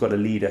 And once you've got a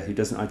leader who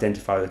doesn't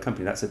identify with the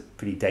company, that's a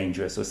pretty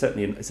dangerous, or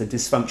certainly it's a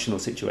dysfunctional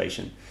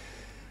situation.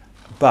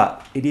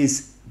 But it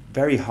is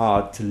very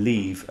hard to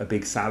leave a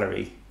big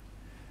salary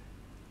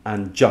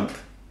and jump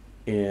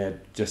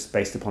just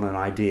based upon an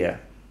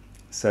idea.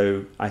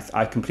 So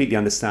I completely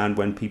understand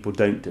when people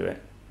don't do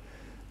it.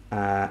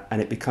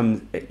 And it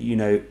becomes,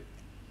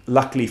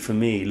 luckily for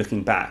me,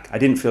 looking back, I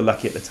didn't feel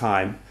lucky at the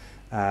time.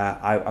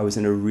 I was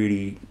in a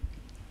really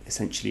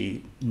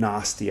essentially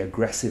nasty,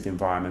 aggressive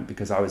environment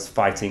because I was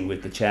fighting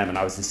with the chairman.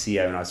 I was the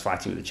CEO and I was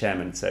fighting with the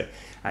chairman. So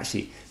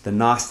actually the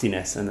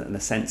nastiness and the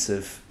sense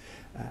of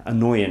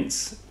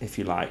annoyance, if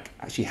you like,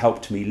 actually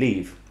helped me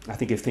leave. I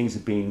think if things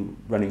had been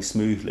running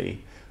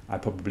smoothly, I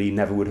probably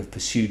never would have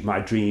pursued my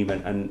dream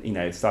and you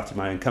know, started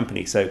my own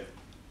company. So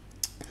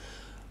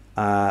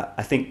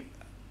I think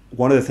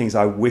one of the things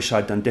I wish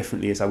I'd done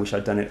differently is I wish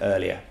I'd done it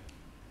earlier.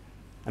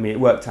 I mean, it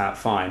worked out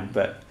fine,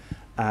 but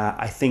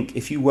I think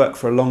if you work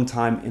for a long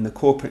time in the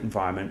corporate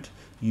environment,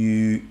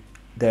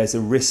 there's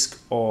a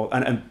risk of,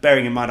 and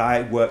bearing in mind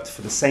I worked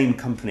for the same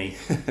company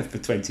for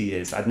 20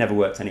 years. I'd never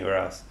worked anywhere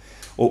else,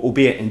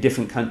 albeit in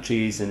different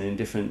countries and in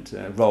different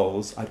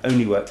roles. I'd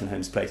only worked in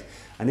Holmes Place.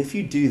 And if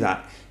you do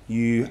that,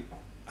 you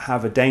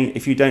have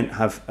if you don't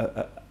have,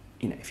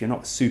 you know, if you're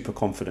not super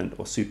confident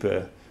or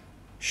super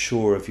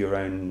sure of your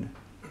own,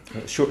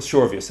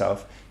 sure of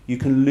yourself, you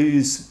can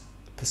lose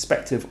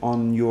perspective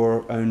on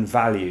your own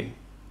value,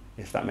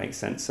 if that makes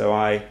sense. So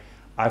I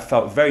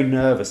felt very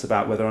nervous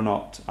about whether or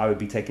not I would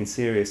be taken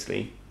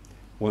seriously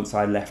once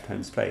I left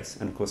Holmes Place.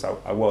 And of course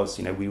I was,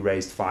 you know, we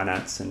raised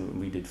finance and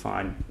we did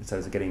fine in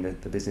terms of getting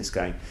the business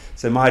going.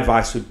 So my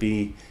advice would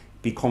be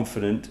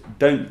confident.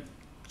 Don't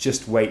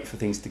just wait for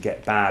things to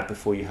get bad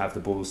before you have the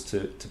balls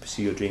to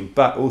pursue your dream.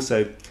 But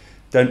also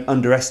don't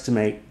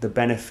underestimate the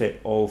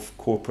benefit of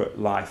corporate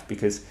life,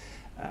 because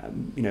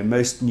you know,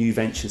 most new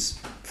ventures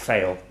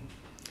fail.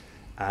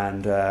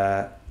 And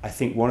I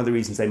think one of the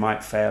reasons they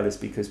might fail is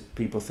because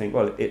people think,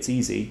 well, it's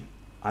easy,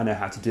 I know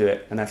how to do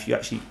it. And if you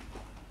actually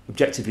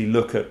objectively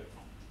look at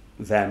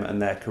them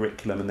and their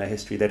curriculum and their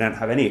history, they don't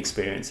have any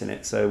experience in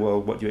it. So,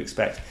 well, what do you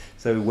expect?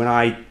 So when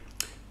I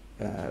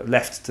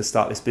left to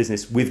start this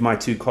business with my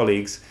two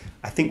colleagues,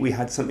 I think we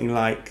had something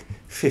like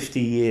 50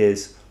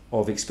 years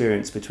of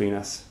experience between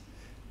us.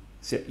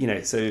 So, you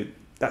know, so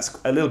that's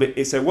a little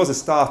bit, so it was a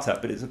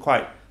startup, but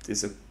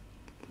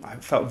I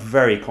felt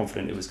very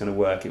confident it was going to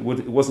work. It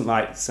wasn't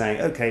like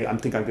saying, okay, I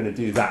think I'm going to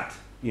do that,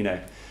 you know.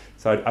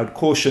 So I'd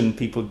caution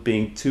people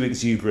being too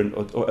exuberant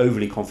or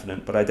overly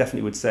confident, but I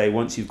definitely would say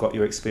once you've got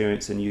your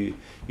experience and you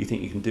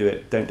think you can do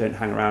it, don't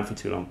hang around for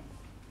too long.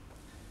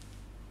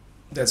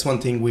 That's one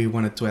thing we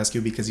wanted to ask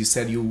you, because you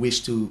said you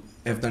wish to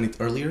have done it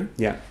earlier.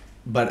 Yeah.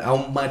 But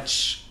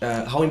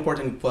how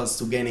important it was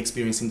to gain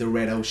experience in the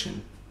red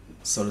ocean,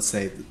 so to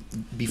say,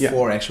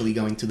 before actually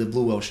going to the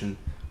blue ocean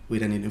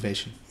with an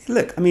innovation?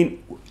 Look, I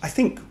mean, I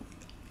think,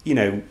 you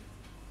know,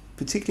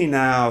 particularly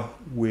now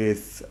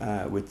with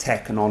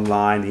tech and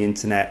online, the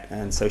internet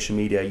and social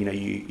media, you know,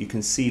 you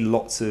can see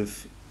lots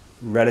of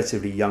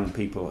relatively young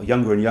people,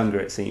 younger and younger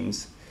it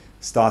seems,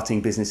 starting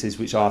businesses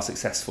which are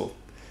successful.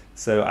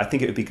 So I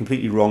think it would be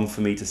completely wrong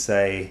for me to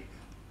say,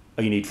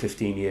 oh, you need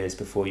 15 years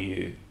before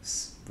you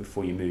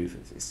move.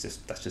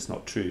 That's just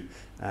not true.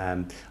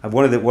 And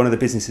one of the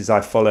businesses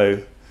I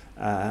follow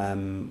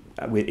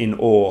in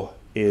awe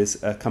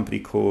is a company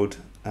called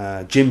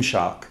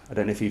Gymshark. I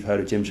don't know if you've heard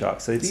of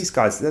Gymshark. So these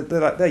guys,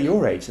 they're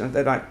your age.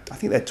 They're like, I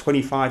think they're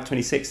 25,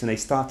 26, and they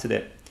started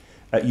it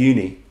at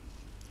uni.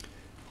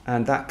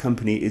 And that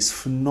company is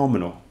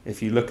phenomenal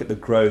if you look at the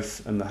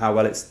growth and how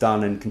well it's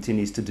done and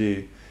continues to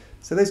do.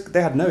 So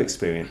they had no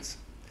experience.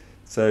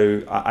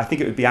 So I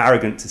think it would be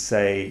arrogant to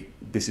say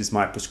this is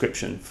my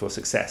prescription for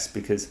success,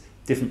 because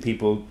different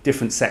people,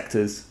 different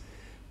sectors.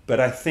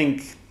 But I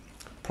think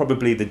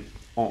probably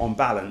on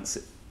balance,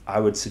 I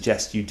would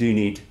suggest you do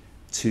need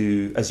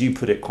to, as you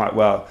put it quite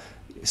well,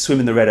 swim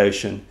in the red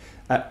ocean.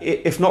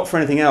 If not for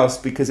anything else,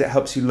 because it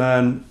helps you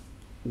learn,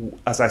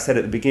 as I said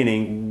at the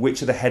beginning,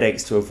 which are the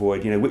headaches to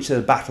avoid, you know, which are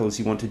the battles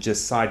you want to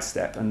just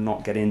sidestep and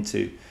not get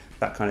into,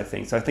 that kind of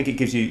thing. So I think it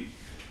gives you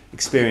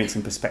experience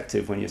and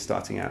perspective when you're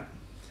starting out.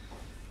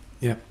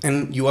 Yeah,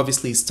 and you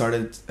obviously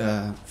started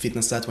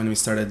Fitness Hut when we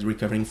started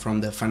recovering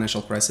from the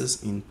financial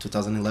crisis in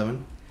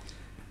 2011.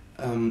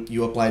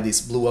 You applied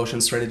this blue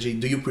ocean strategy.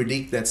 Do you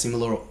predict that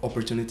similar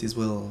opportunities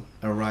will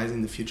arise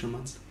in the future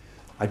months?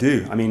 I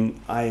do. I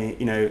mean,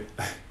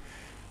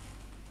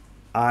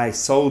 I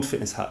sold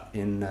Fitness Hut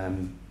in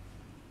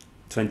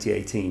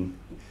 2018,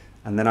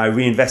 and then I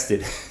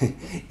reinvested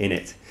in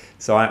it.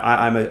 So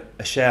I'm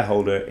a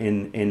shareholder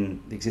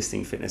in the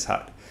existing Fitness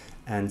Hut,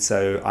 and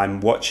so I'm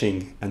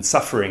watching and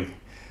suffering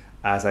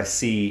as I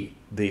see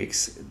the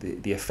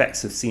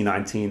effects of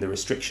C-19, the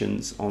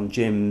restrictions on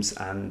gyms,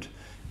 and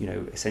you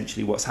know,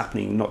 essentially what's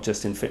happening not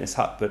just in Fitness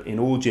Hut but in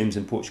all gyms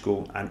in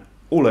Portugal and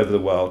all over the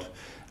world,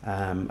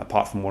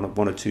 apart from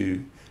one or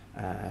two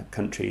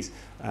countries.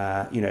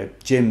 You know,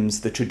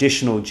 gyms, the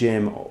traditional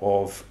gym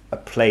of a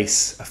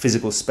place, a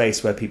physical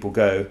space where people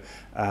go,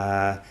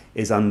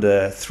 is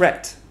under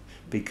threat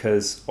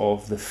because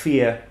of the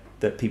fear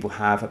that people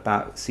have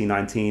about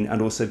C-19,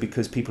 and also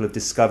because people have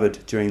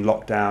discovered during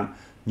lockdown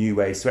new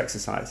ways to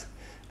exercise.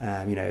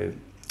 You know,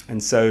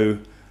 and so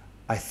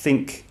I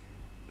think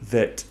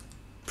that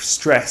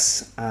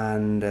stress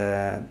and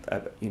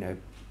you know,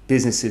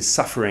 businesses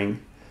suffering,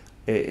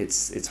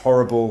 it's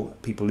horrible.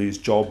 People lose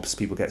jobs,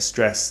 people get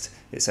stressed,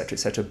 etc.,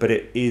 etc. But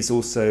it is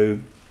also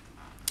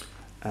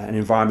an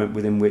environment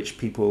within which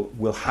people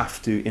will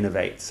have to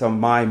innovate. So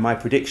my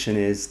prediction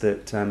is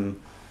that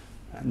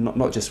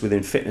not just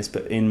within fitness,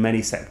 but in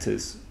many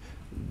sectors,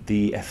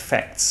 the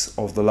effects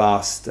of the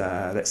last,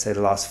 let's say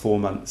the last 4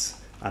 months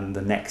and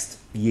the next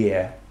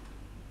year,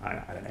 I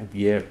don't know,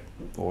 year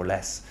or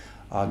less,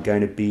 are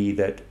going to be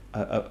that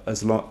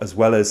as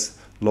well as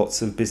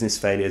lots of business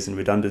failures and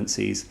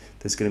redundancies,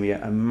 there's going to be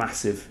a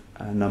massive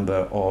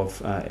number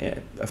of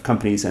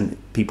companies and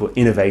people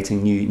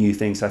innovating new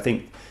things. So I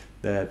think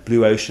the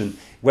blue ocean,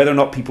 whether or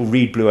not people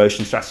read blue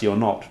ocean strategy or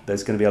not,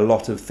 there's going to be a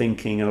lot of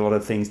thinking and a lot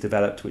of things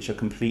developed which are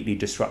completely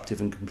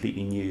disruptive and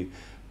completely new,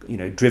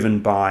 driven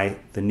by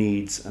the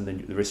needs and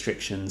the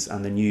restrictions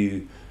and the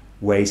new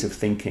ways of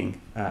thinking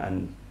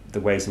and the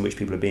ways in which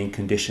people are being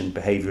conditioned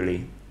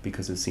behaviorally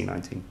because of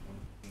C19.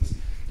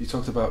 You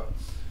talked about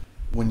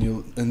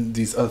and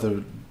these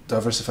other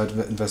diversified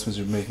investments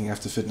you're making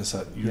after Fitness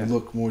Hut, you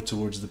look more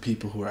towards the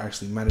people who are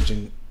actually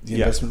managing the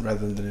investment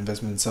rather than the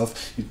investment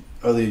itself.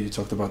 Earlier you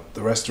talked about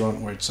the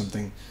restaurant, where it's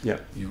something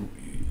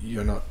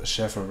you're not a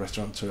chef or a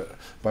restaurateur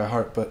by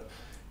heart, but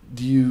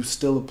do you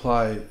still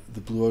apply the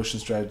blue ocean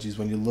strategies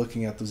when you're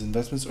looking at those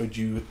investments, or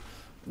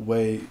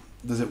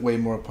does it weigh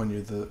more upon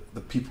you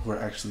the people who are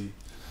actually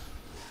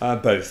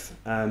both?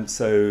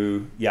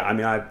 So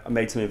I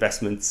made some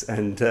investments,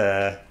 and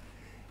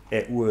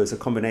it was a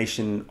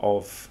combination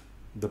of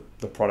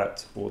the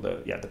product, or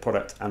the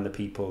product and the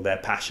people, their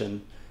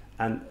passion,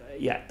 and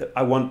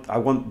I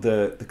want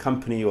the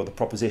company or the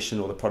proposition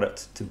or the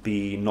product to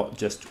be not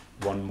just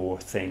one more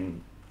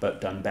thing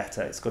but done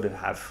better. It's got to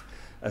have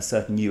a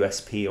certain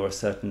USP or a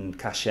certain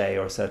cachet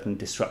or a certain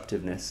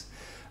disruptiveness,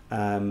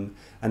 and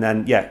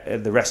then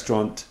the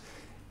restaurant.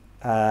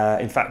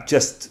 In fact,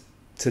 just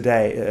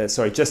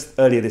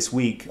earlier this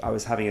week, I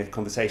was having a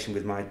conversation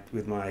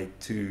with my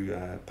two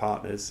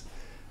partners,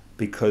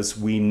 because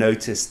we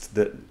noticed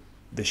that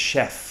the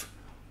chef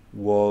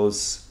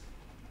was,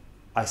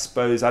 I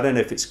suppose, I don't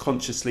know if it's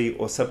consciously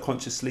or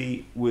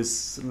subconsciously, was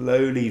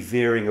slowly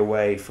veering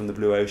away from the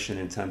blue ocean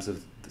in terms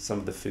of some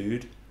of the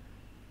food,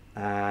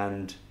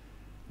 and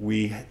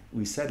we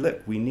said,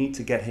 look, we need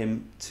to get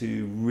him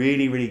to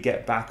really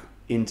get back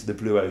into the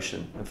blue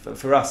ocean. And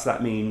for us,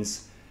 that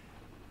means,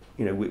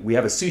 we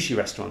have a sushi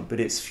restaurant,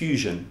 but it's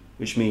fusion,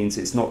 which means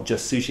it's not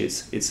just sushi,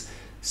 it's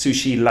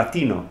sushi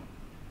Latino,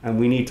 and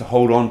we need to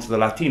hold on to the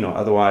Latino,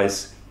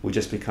 otherwise we'll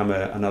just become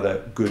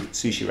another good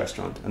sushi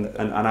restaurant.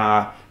 And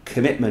our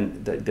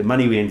commitment, the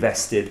money we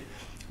invested,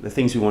 the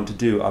things we want to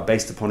do are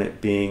based upon it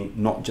being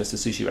not just a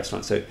sushi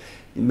restaurant. So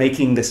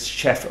making this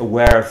chef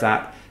aware of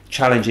that,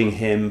 challenging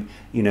him,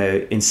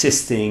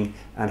 insisting,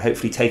 and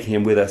hopefully taking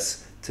him with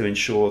us to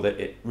ensure that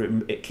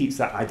it keeps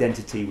that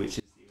identity, which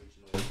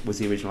was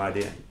the original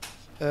idea.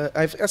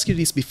 I've asked you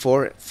this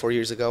before, 4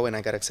 years ago, and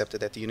I got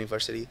accepted at the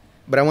university.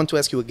 But I want to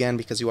ask you again,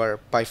 because you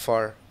are by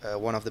far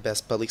one of the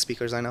best public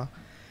speakers I know.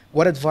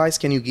 What advice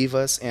can you give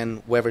us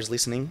and whoever's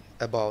listening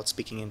about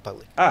speaking in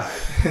public? Do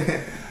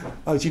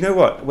you know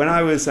what? When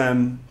I was,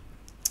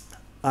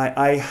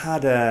 I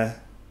had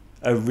a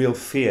real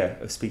fear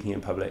of speaking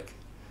in public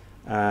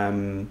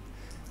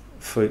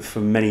for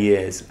many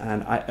years,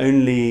 and I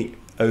only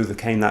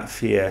overcame that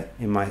fear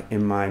in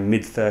my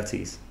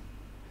mid-30s,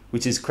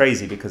 which is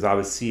crazy because I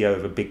was CEO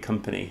of a big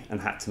company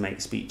and had to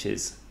make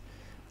speeches,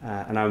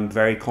 and I'm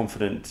very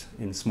confident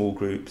in small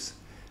groups,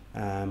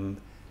 and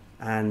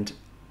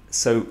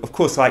so of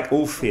course, like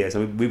all fears, I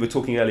mean, we were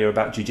talking earlier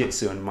about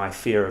jiu-jitsu and my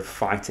fear of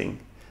fighting,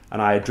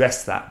 and I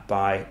addressed that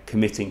by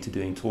committing to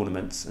doing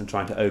tournaments and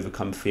trying to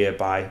overcome fear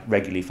by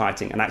regularly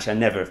fighting, and actually I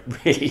never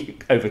really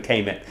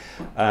overcame it,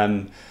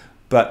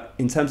 but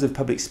in terms of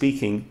public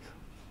speaking,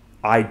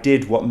 I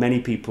did what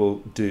many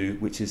people do,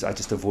 which is I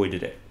just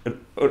avoided it at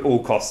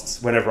all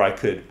costs whenever I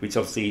could, which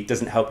obviously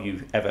doesn't help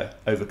you ever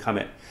overcome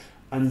it.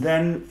 And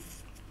then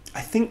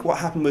I think what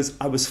happened was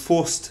I was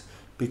forced,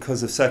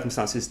 because of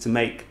circumstances, to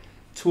make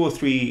 2 or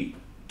 3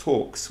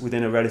 talks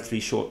within a relatively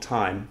short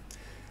time.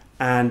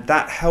 And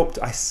that helped.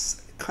 I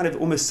kind of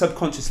almost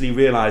subconsciously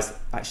realized,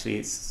 actually,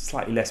 it's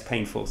slightly less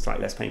painful. So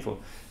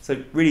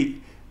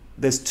really,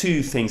 there's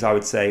 2 things I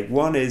would say.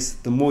 One is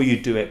the more you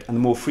do it and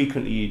the more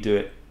frequently you do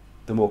it,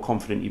 the more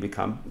confident you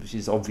become, which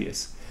is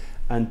obvious.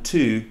 And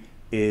 2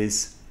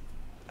 is,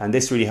 and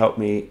this really helped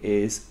me,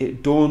 is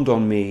it dawned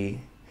on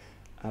me,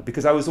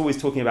 because I was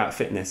always talking about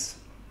fitness,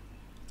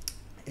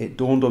 it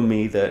dawned on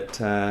me that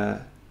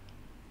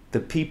the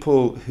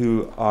people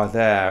who are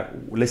there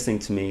listening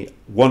to me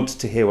want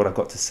to hear what I've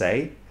got to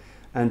say,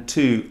 and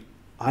 2,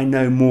 I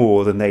know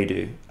more than they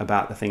do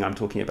about the thing I'm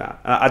talking about.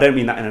 I don't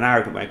mean that in an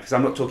arrogant way, because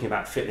I'm not talking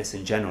about fitness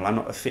in general. I'm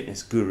not a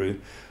fitness guru,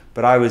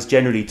 but I was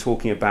generally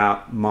talking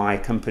about my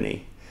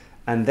company.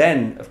 And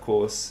then, of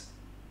course,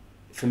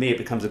 for me, it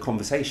becomes a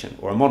conversation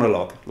or a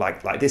monologue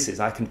like this is.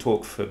 I can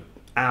talk for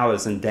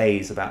hours and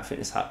days about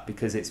Fitness Hut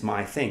because it's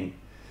my thing.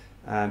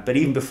 But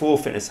even before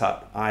Fitness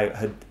Hut, I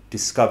had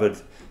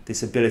discovered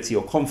this ability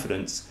or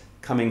confidence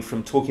coming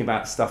from talking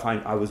about stuff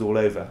I was all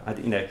over.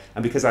 And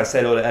because I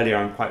said earlier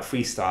I'm quite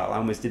freestyle, I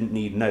almost didn't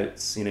need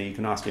notes. You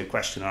can ask me a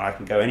question and I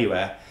can go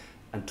anywhere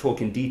and talk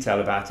in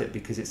detail about it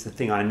because it's the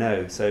thing I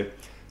know. So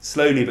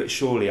slowly but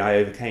surely I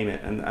overcame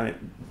it, and I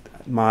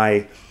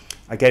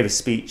gave a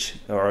speech,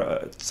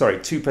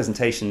 2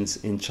 presentations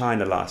in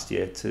China last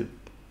year to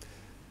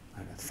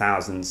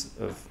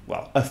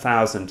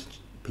 1,000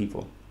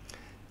 people,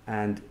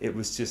 and it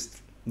was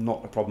just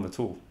not a problem at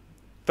all.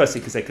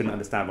 Firstly, because they couldn't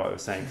understand what I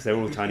was saying, because they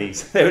were all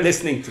Chinese. They were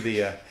listening to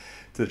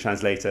the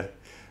translator.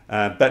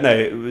 But no,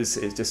 it was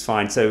just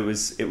fine. So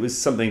it was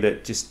something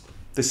that just,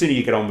 the sooner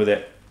you get on with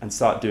it and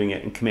start doing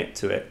it and commit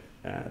to it,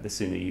 the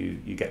sooner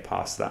you get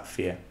past that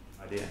fear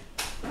idea.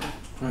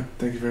 All right,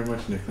 thank you very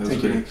much, Nick.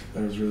 Thank you, Nick.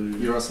 That was really,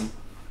 You're awesome.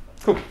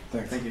 Cool.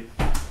 Thanks. Thank you.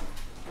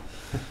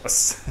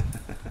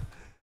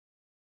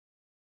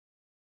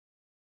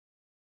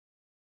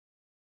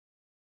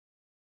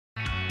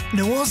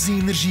 Na OSE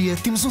Energia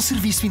temos um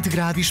serviço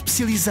integrado e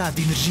especializado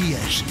de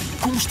energias,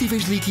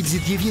 combustíveis líquidos e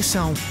de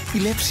aviação,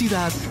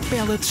 eletricidade,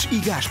 pellets e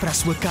gás para a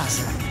sua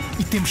casa.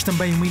 E temos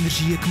também uma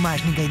energia que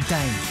mais ninguém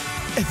tem,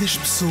 a das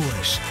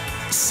pessoas.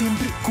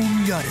 Sempre com a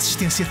melhor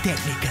assistência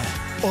técnica.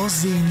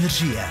 OSE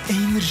Energia, a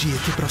energia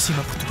que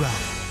aproxima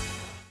Portugal.